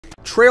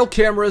Trail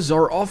cameras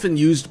are often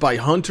used by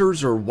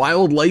hunters or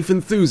wildlife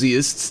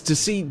enthusiasts to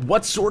see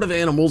what sort of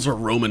animals are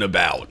roaming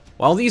about.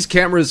 While these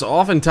cameras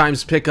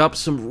oftentimes pick up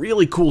some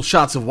really cool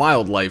shots of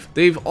wildlife,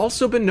 they've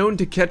also been known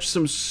to catch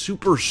some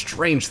super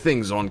strange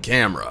things on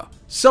camera.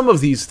 Some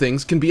of these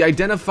things can be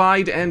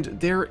identified, and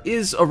there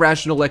is a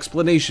rational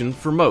explanation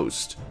for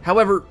most.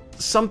 However,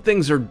 some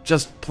things are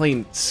just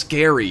plain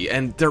scary,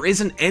 and there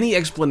isn't any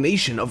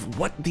explanation of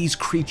what these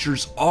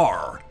creatures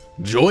are.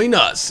 Join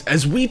us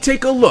as we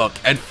take a look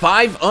at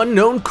 5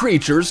 unknown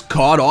creatures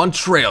caught on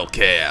trail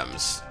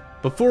cams.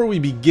 Before we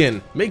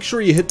begin, make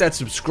sure you hit that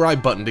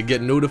subscribe button to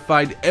get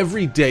notified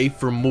every day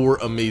for more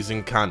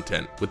amazing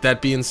content. With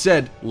that being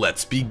said,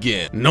 let's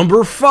begin.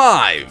 Number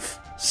 5.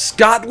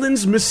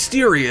 Scotland's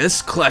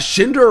mysterious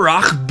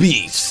Clashindarach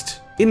beast.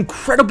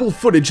 Incredible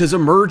footage has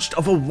emerged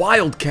of a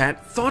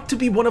wildcat thought to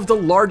be one of the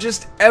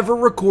largest ever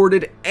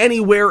recorded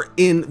anywhere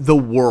in the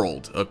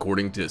world,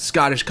 according to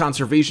Scottish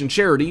conservation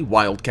charity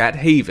Wildcat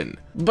Haven.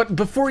 But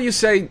before you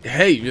say,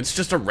 hey, it's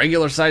just a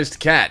regular-sized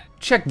cat,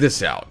 check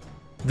this out.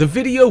 The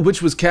video,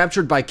 which was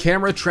captured by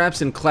camera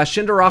traps in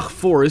Clashindarach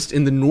Forest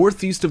in the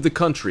northeast of the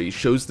country,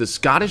 shows the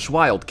Scottish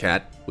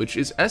wildcat, which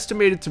is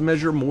estimated to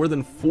measure more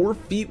than 4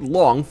 feet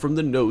long from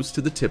the nose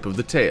to the tip of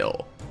the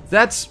tail.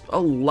 That's a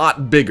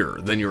lot bigger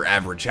than your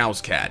average house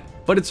cat,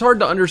 but it's hard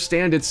to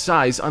understand its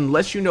size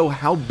unless you know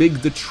how big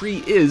the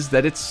tree is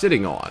that it's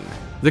sitting on.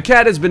 The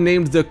cat has been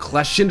named the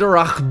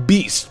Clashindarach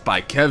Beast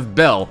by Kev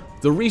Bell,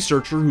 the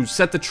researcher who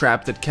set the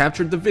trap that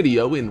captured the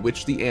video in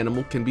which the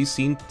animal can be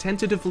seen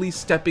tentatively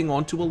stepping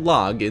onto a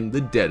log in the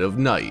dead of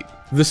night.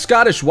 The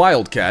Scottish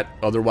wildcat,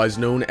 otherwise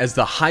known as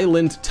the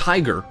Highland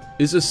tiger,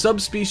 is a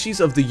subspecies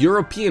of the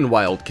European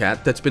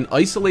wildcat that's been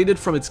isolated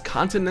from its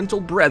continental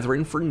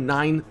brethren for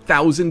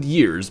 9,000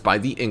 years by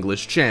the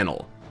English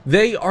Channel.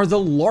 They are the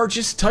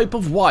largest type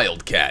of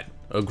wildcat,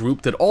 a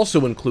group that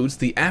also includes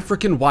the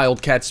African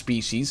wildcat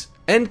species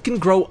and can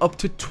grow up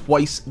to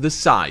twice the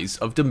size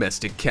of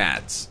domestic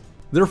cats.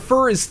 Their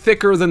fur is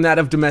thicker than that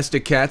of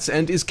domestic cats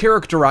and is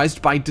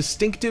characterized by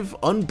distinctive,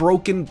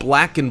 unbroken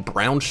black and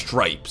brown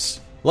stripes.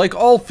 Like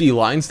all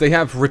felines, they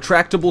have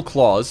retractable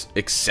claws,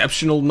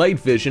 exceptional night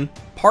vision,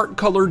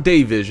 part-color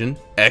day vision,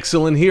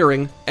 excellent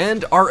hearing,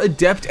 and are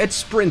adept at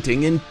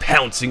sprinting and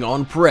pouncing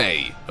on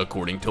prey,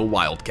 according to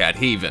Wildcat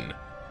Haven.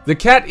 The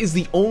cat is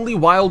the only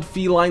wild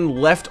feline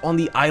left on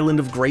the island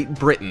of Great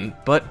Britain,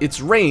 but its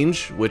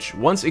range, which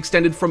once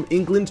extended from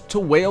England to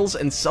Wales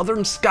and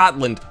southern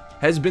Scotland,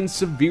 has been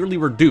severely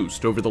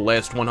reduced over the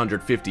last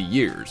 150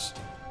 years.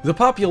 The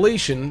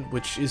population,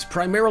 which is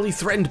primarily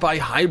threatened by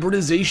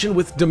hybridization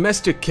with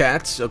domestic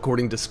cats,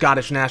 according to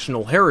Scottish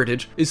National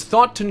Heritage, is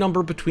thought to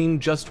number between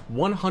just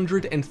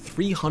 100 and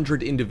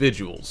 300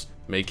 individuals,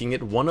 making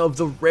it one of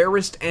the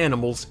rarest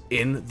animals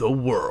in the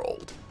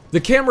world.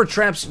 The camera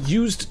traps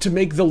used to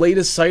make the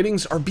latest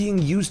sightings are being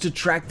used to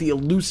track the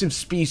elusive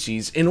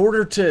species in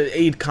order to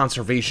aid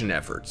conservation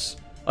efforts.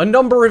 A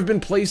number have been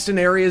placed in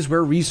areas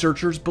where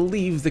researchers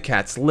believe the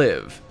cats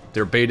live.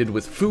 They're baited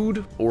with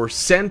food or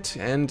scent,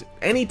 and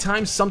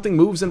anytime something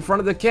moves in front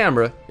of the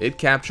camera, it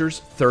captures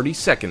 30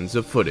 seconds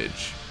of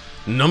footage.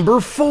 Number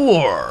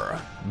 4.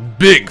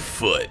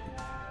 Bigfoot.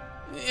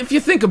 If you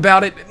think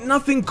about it,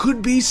 nothing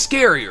could be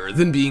scarier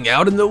than being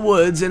out in the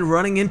woods and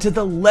running into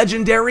the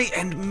legendary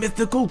and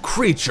mythical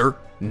creature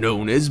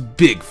known as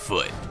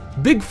Bigfoot.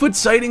 Bigfoot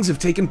sightings have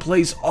taken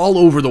place all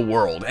over the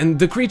world, and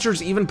the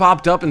creatures even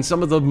popped up in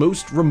some of the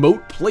most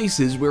remote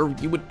places where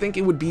you would think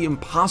it would be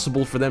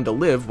impossible for them to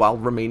live while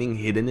remaining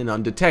hidden and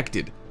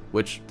undetected,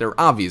 which they're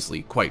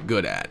obviously quite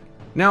good at.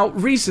 Now,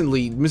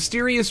 recently,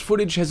 mysterious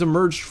footage has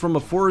emerged from a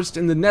forest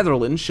in the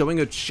Netherlands showing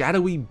a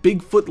shadowy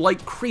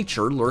Bigfoot-like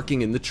creature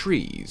lurking in the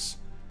trees.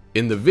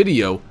 In the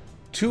video,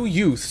 2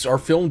 youths are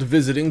filmed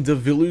visiting the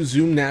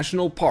Villuzum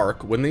National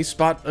Park when they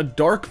spot a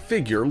dark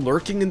figure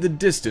lurking in the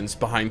distance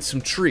behind some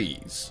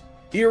trees.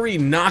 Eerie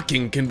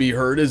knocking can be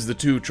heard as the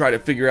two try to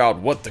figure out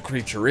what the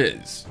creature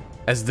is.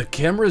 As the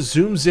camera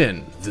zooms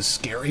in, the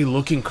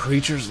scary-looking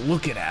creature's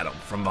looking at them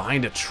from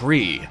behind a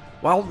tree.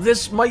 While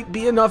this might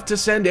be enough to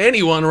send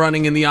anyone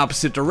running in the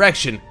opposite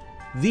direction,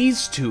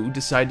 these two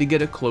decide to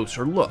get a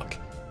closer look.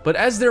 But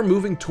as they're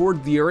moving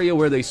toward the area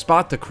where they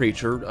spot the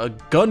creature, a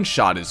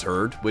gunshot is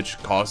heard, which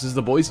causes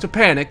the boys to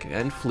panic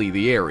and flee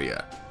the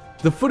area.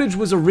 The footage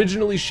was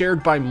originally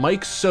shared by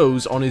Mike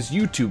Soes on his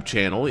YouTube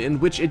channel, in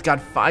which it got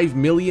 5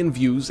 million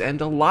views and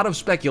a lot of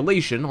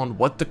speculation on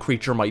what the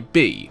creature might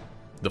be.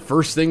 The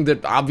first thing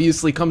that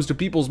obviously comes to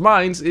people's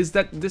minds is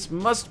that this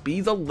must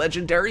be the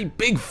legendary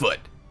Bigfoot.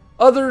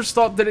 Others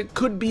thought that it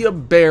could be a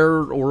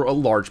bear or a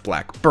large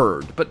black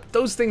bird, but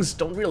those things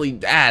don't really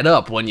add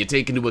up when you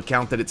take into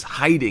account that it's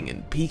hiding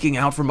and peeking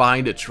out from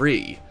behind a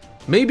tree.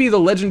 Maybe the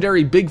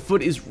legendary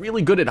Bigfoot is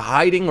really good at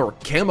hiding or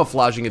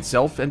camouflaging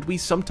itself, and we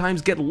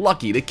sometimes get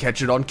lucky to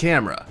catch it on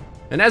camera.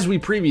 And as we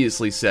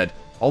previously said,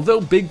 although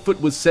Bigfoot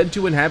was said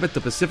to inhabit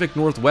the Pacific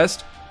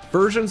Northwest,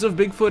 versions of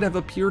Bigfoot have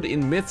appeared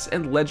in myths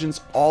and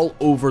legends all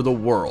over the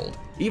world,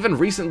 even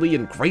recently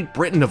in Great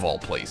Britain of all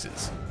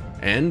places.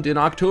 And in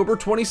October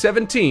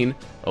 2017,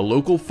 a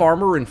local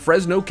farmer in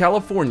Fresno,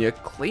 California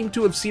claimed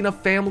to have seen a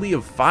family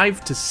of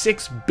 5 to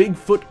 6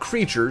 Bigfoot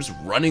creatures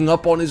running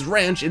up on his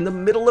ranch in the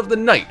middle of the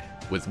night,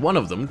 with one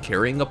of them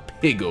carrying a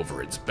pig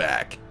over its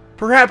back.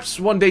 Perhaps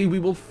one day we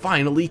will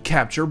finally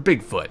capture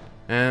Bigfoot.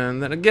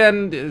 And then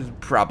again,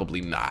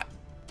 probably not.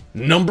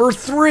 Number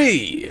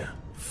 3.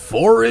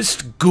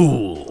 Forest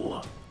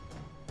Ghoul.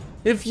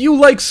 If you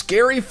like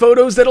scary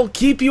photos that'll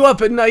keep you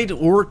up at night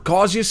or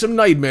cause you some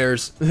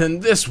nightmares, then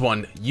this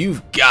one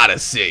you've gotta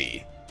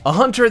see. A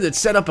hunter that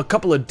set up a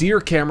couple of deer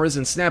cameras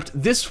and snapped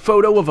this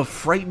photo of a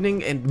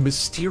frightening and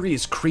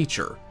mysterious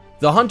creature.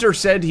 The hunter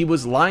said he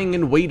was lying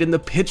in wait in the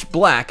pitch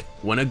black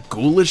when a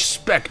ghoulish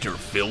specter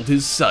filled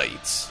his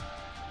sights.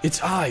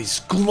 Its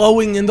eyes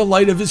glowing in the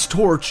light of his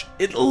torch,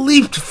 it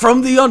leaped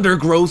from the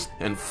undergrowth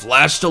and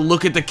flashed a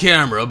look at the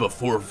camera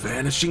before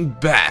vanishing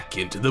back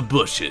into the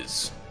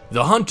bushes.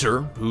 The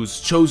hunter,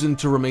 who's chosen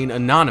to remain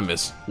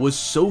anonymous, was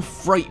so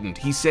frightened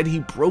he said he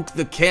broke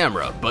the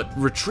camera but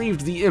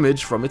retrieved the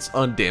image from its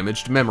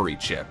undamaged memory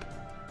chip.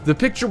 The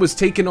picture was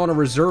taken on a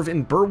reserve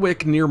in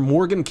Berwick near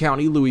Morgan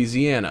County,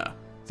 Louisiana.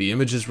 The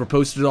images were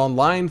posted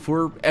online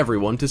for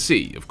everyone to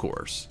see, of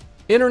course.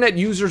 Internet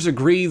users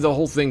agree the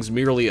whole thing's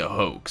merely a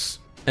hoax.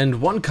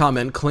 And one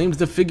comment claimed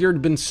the figure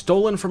had been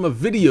stolen from a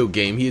video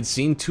game he had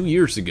seen 2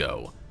 years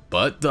ago.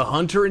 But the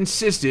hunter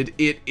insisted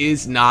it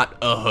is not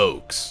a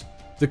hoax.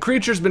 The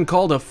creature's been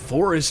called a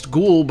forest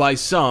ghoul by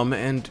some,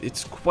 and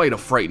it's quite a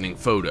frightening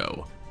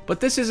photo. But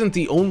this isn't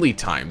the only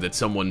time that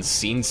someone's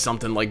seen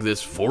something like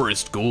this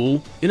forest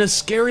ghoul. In a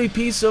scary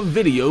piece of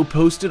video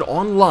posted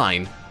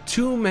online,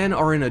 2 men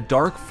are in a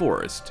dark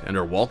forest and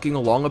are walking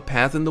along a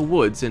path in the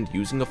woods and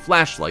using a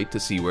flashlight to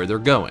see where they're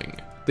going.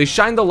 They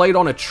shine the light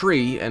on a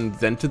tree, and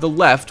then to the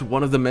left,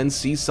 one of the men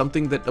sees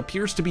something that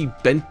appears to be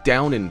bent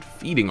down and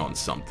feeding on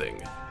something.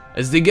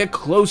 As they get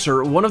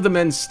closer, one of the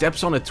men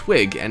steps on a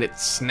twig and it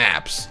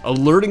snaps,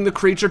 alerting the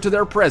creature to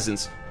their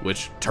presence,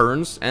 which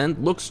turns and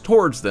looks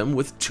towards them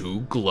with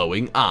 2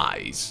 glowing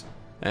eyes.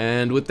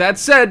 And with that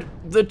said,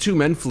 the 2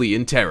 men flee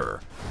in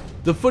terror.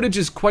 The footage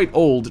is quite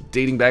old,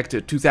 dating back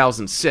to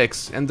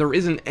 2006, and there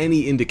isn't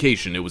any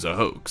indication it was a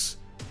hoax.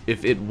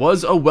 If it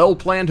was a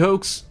well-planned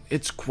hoax,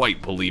 it's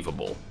quite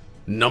believable.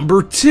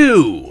 Number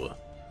 2.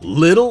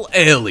 Little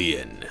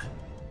Alien.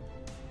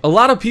 A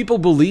lot of people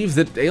believe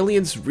that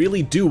aliens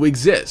really do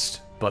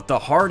exist, but the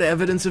hard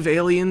evidence of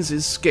aliens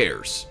is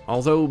scarce,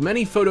 although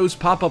many photos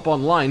pop up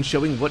online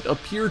showing what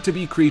appear to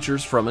be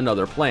creatures from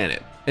another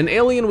planet. An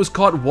alien was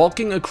caught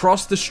walking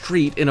across the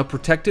street in a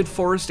protected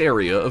forest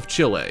area of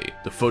Chile.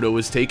 The photo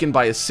was taken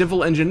by a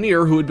civil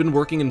engineer who had been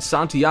working in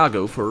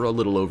Santiago for a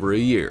little over a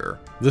year.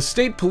 The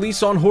state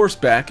police on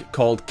horseback,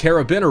 called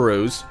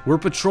Carabineros, were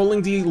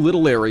patrolling the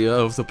little area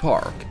of the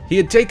park. He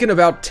had taken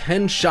about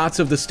 10 shots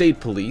of the state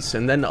police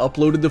and then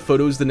uploaded the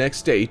photos the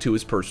next day to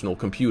his personal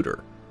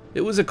computer.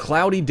 It was a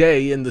cloudy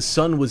day and the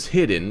sun was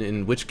hidden,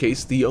 in which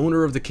case the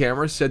owner of the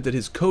camera said that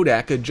his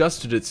Kodak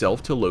adjusted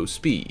itself to low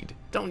speed.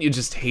 Don't you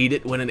just hate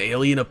it when an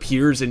alien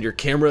appears and your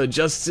camera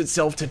adjusts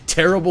itself to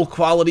terrible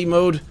quality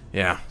mode?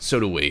 Yeah,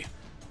 so do we.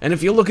 And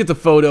if you look at the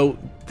photo,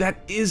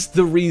 that is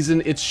the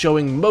reason it's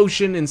showing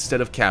motion instead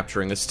of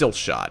capturing a still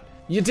shot.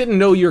 You didn't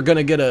know you're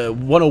gonna get a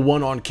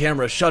 101 on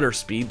camera shutter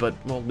speed, but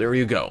well, there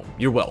you go.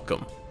 You're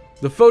welcome.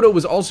 The photo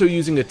was also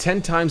using a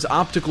 10 times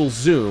optical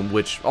zoom,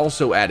 which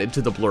also added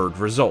to the blurred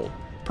result.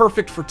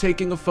 Perfect for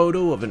taking a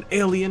photo of an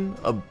alien,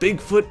 a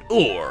Bigfoot,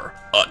 or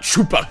a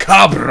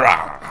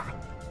chupacabra.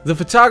 The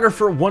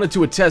photographer wanted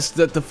to attest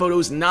that the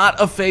photo's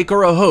not a fake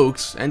or a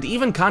hoax, and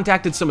even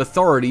contacted some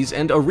authorities,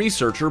 and a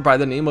researcher by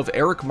the name of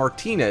Eric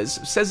Martinez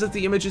says that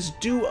the images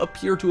do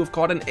appear to have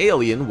caught an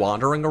alien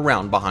wandering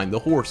around behind the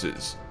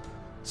horses.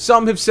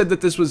 Some have said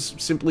that this was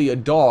simply a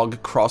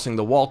dog crossing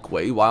the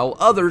walkway, while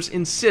others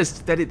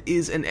insist that it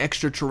is an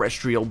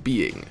extraterrestrial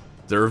being.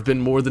 There have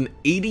been more than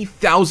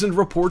 80,000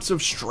 reports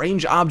of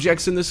strange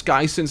objects in the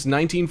sky since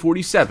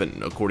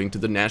 1947, according to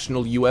the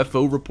National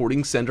UFO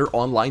Reporting Center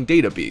online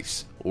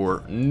database,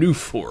 or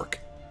NUFORC.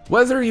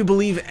 Whether you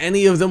believe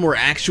any of them were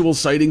actual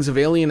sightings of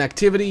alien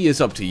activity is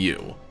up to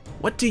you.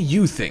 What do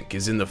you think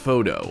is in the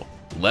photo?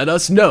 Let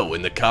us know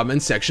in the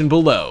comment section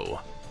below.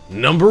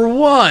 Number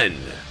 1.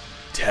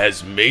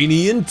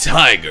 Tasmanian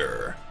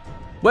Tiger.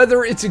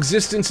 Whether its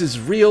existence is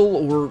real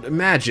or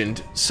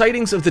imagined,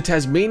 sightings of the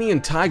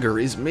Tasmanian tiger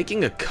is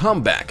making a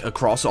comeback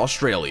across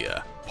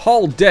Australia.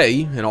 Paul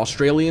Day, an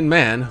Australian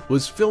man,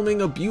 was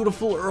filming a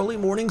beautiful early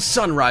morning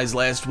sunrise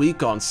last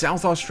week on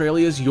South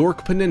Australia's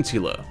Yorke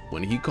Peninsula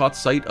when he caught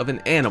sight of an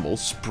animal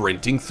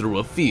sprinting through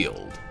a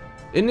field.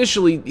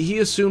 Initially, he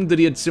assumed that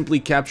he had simply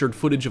captured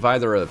footage of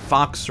either a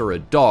fox or a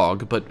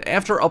dog, but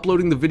after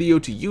uploading the video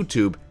to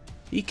YouTube,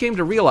 he came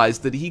to realize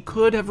that he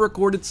could have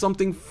recorded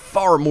something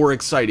far more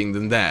exciting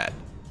than that.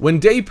 When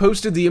Day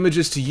posted the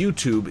images to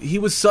YouTube, he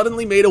was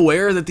suddenly made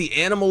aware that the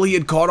animal he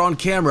had caught on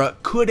camera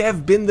could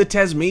have been the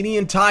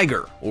Tasmanian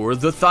tiger, or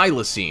the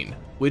thylacine.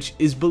 which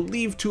is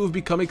believed to have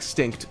become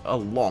extinct a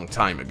long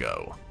time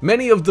ago.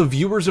 Many of the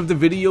viewers of the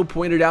video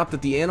pointed out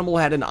that the animal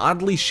had an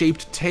oddly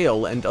shaped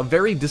tail and a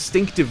very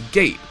distinctive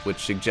gait,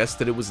 which suggests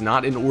that it was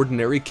not an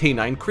ordinary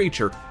canine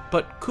creature,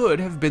 but could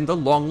have been the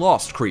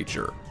long-lost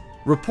creature.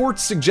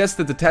 Reports suggest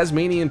that the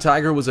Tasmanian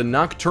tiger was a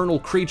nocturnal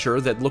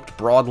creature that looked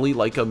broadly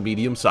like a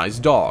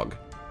medium-sized dog.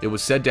 It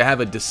was said to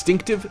have a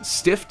distinctive,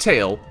 stiff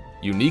tail,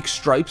 unique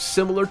stripes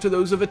similar to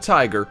those of a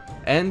tiger,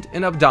 and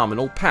an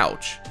abdominal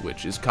pouch,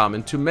 which is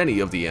common to many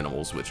of the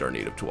animals which are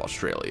native to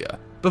Australia.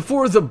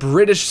 Before the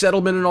British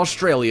settlement in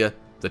Australia,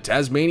 the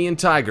Tasmanian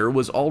tiger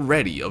was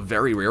already a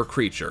very rare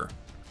creature.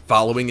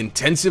 Following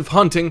intensive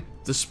hunting,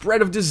 the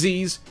spread of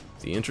disease,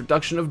 the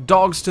introduction of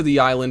dogs to the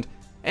island,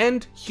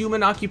 and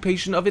human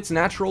occupation of its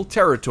natural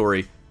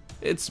territory,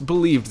 it's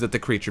believed that the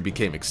creature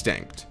became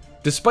extinct.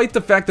 Despite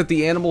the fact that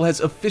the animal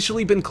has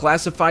officially been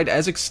classified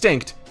as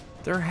extinct,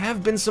 there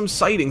have been some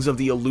sightings of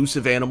the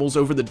elusive animals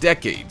over the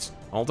decades,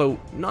 although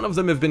none of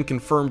them have been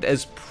confirmed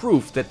as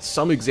proof that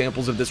some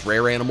examples of this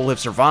rare animal have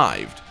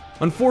survived.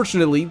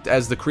 Unfortunately,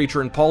 as the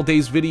creature in Paul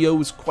Day's video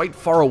is quite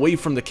far away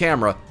from the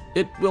camera,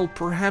 it will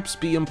perhaps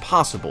be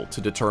impossible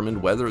to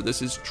determine whether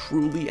this is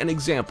truly an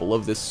example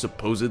of this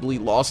supposedly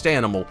lost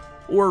animal,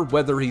 or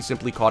whether he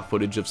simply caught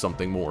footage of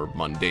something more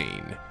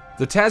mundane.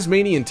 The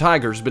Tasmanian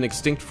tiger's been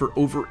extinct for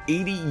over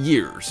 80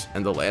 years,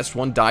 and the last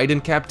one died in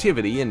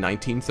captivity in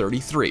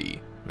 1933.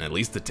 At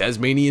least the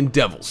Tasmanian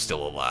devil's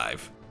still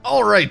alive.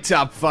 Alright,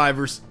 Top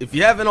 5ers, if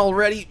you haven't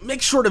already,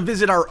 make sure to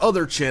visit our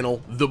other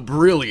channel, The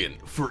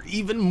Brilliant, for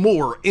even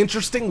more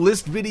interesting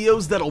list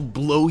videos that'll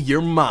blow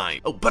your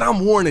mind. Oh, but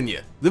I'm warning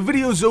you, the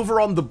videos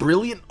over on The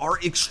Brilliant are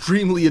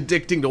extremely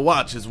addicting to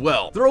watch as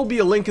well. There'll be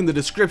a link in the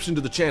description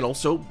to the channel,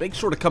 so make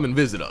sure to come and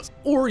visit us.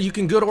 Or you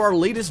can go to our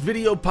latest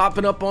video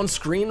popping up on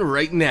screen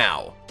right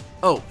now.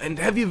 Oh, and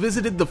have you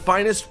visited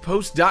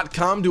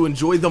thefinestpost.com to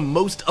enjoy the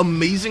most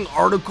amazing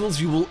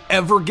articles you will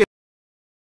ever get?